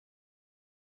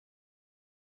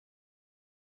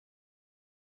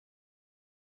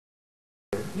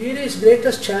IRRI's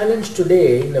greatest challenge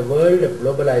today in the world of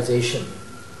globalization,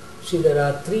 see, there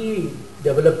are three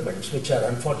developments which are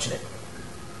unfortunate.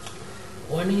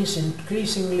 One is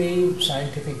increasingly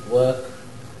scientific work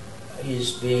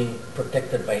is being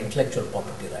protected by intellectual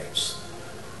property rights.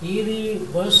 IRRI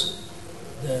was,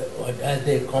 as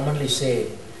they commonly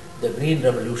say, the green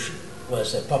revolution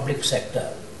was a public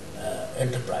sector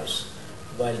enterprise,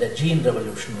 while the gene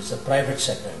revolution is a private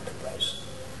sector enterprise.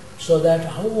 So that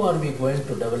how are we going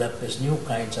to develop these new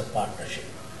kinds of partnership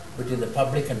between the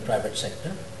public and private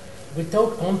sector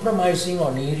without compromising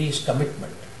on IRRI's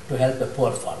commitment to help the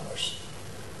poor farmers?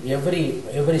 Every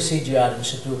CGR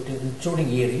institute, including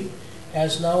IRRI,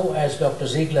 has now, as Dr.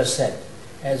 Ziegler said,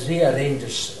 has rearranged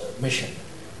its mission,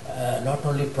 not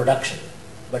only production,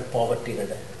 but poverty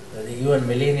reduction, the UN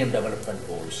Millennium Development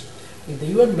Goals. The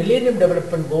UN Millennium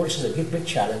Development Goals is a big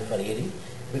challenge for IRRI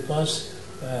because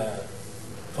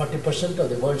 40% of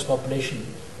the world's population,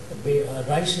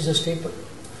 rice is a staple.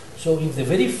 So if the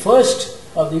very first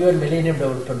of the UN Millennium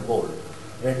Development Goal,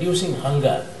 reducing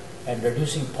hunger and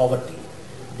reducing poverty,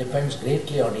 depends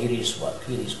greatly on IRRI's work,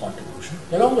 IRRI's contribution,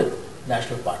 along with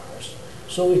national partners.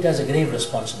 So it has a grave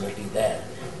responsibility there,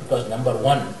 because number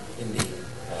one in the,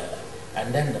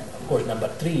 and then of course number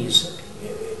three is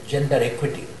gender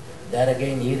equity. There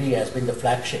again IRRI has been the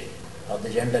flagship of the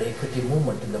gender equity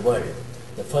movement in the world,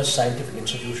 the first scientific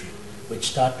institution which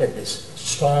started this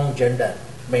strong gender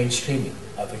mainstreaming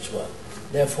of its work.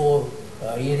 Therefore,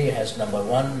 IRRI has number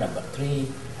one, number three,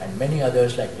 and many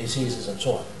others like diseases and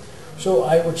so on. So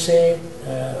I would say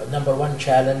number one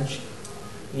challenge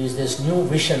is this new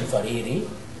vision for IRRI,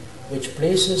 which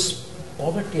places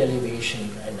poverty alleviation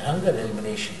and hunger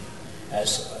elimination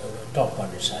as top on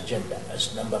its agenda,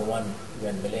 as number one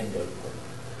UN Millennium Development Goal.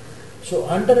 So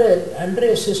under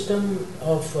a system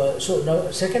of, so now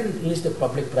second is the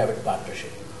public-private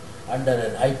partnership. Under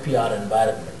an IPR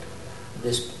environment,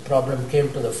 this problem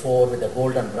came to the fore with the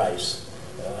golden rice.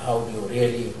 How do you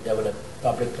really develop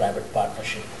public-private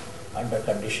partnership under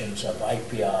conditions of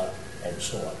IPR and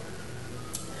so on.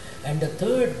 And the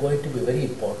third going to be very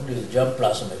important is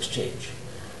germplasm exchange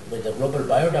with the Global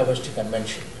Biodiversity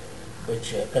Convention,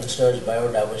 which considers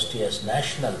biodiversity as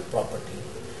national property.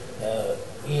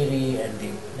 IRRI and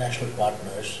the national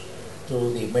partners,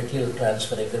 through the material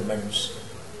transfer agreements,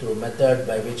 through method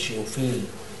by which you feel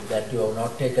that you have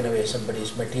not taken away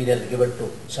somebody's material given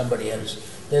to somebody else.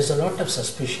 There's a lot of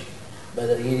suspicion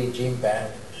whether IRRI gene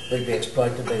bank will be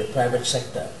exploited by the private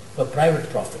sector for private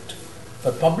profit.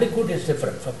 For public good it's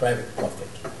different, for private profit.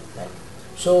 Right?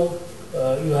 So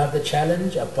you have the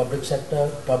challenge of public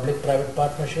sector, public-private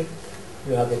partnership.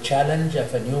 You have the challenge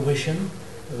of a new vision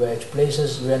which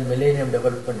places UN Millennium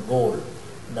Development Goal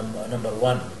number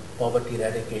one, poverty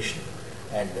eradication,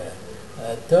 and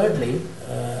thirdly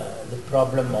the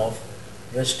problem of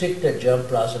restricted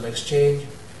germplasm exchange,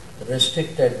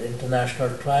 restricted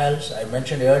international trials. I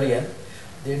mentioned earlier,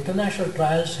 the international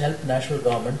trials help national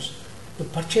governments to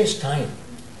purchase time.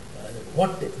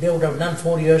 What they would have done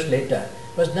 4 years later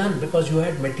was done because you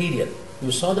had material.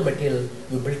 You saw the material,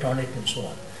 you built on it and so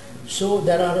on. So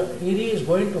IRRI is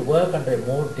going to work under a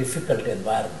more difficult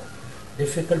environment,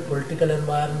 difficult political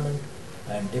environment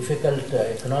and difficult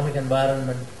economic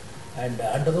environment, and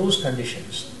under those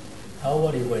conditions, how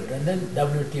are you going to, and then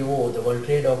WTO, the World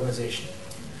Trade Organization,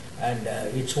 and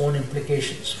its own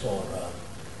implications for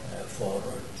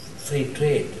free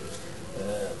trade.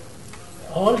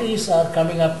 All these are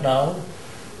coming up now,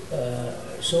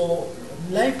 so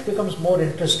life becomes more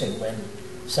interesting when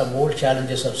some old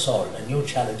challenges are solved and new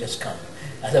challenges come.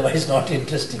 Otherwise not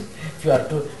interesting. If you are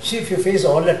to see, if you face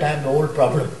all the time the old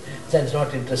problem, then it's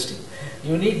not interesting.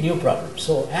 You need new problems.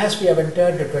 So as we have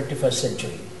entered the 21st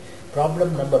century,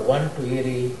 problem number one to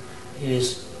IRRI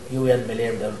is UN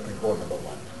Millennium Development Goal number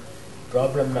one.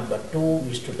 Problem number two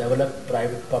is to develop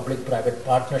public-private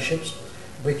partnerships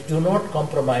which do not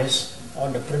compromise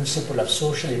on the principle of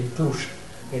social inclusion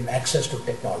in access to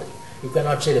technology. You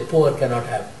cannot say the poor cannot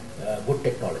have good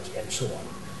technology and so on.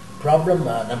 Problem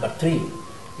number three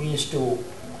is to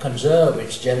conserve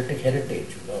its genetic heritage,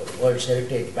 the World's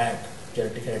Heritage Bank,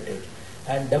 genetic heritage,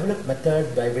 and develop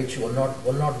method by which you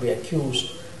will not be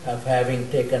accused of having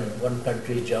taken one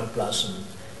country's germplasm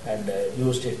and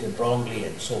used it wrongly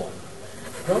and so on.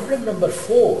 Problem number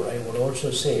four, I would also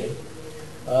say,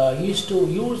 is to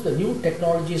use the new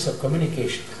technologies of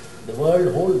communication. The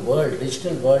whole world,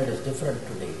 digital world is different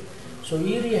today. So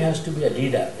IRRI has to be a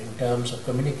leader in terms of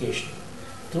communication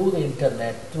through the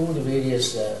internet, through the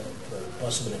various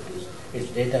possibilities, its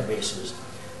databases.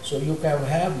 So you can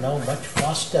have now much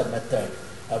faster method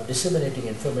of disseminating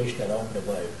information around the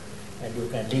world, and you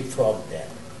can leapfrog there.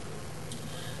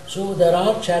 So there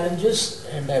are challenges,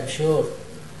 and I'm sure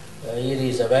IRRI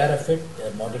is aware of it.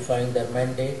 They're modifying their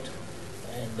mandate.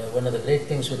 And one of the great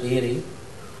things with IRRI,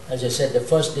 as I said, the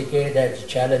first decade had the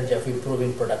challenge of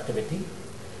improving productivity.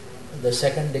 The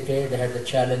second decade had the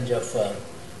challenge of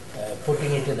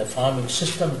putting it in the farming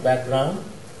systems background.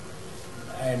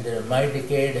 And my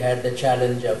decade had the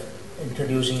challenge of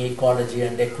introducing ecology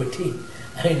and equity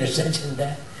in research in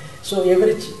that. So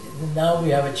now we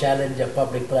have a challenge of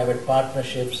public-private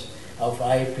partnerships, of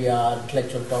IPR,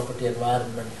 intellectual property,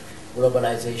 environment,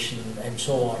 globalization, and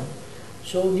so on.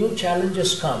 So new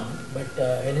challenges come, but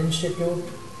an institute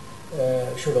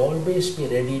should always be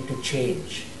ready to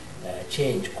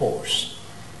change course.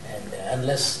 And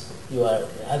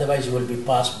otherwise you will be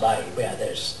passed by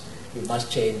others. You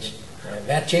must change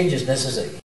where change is necessary.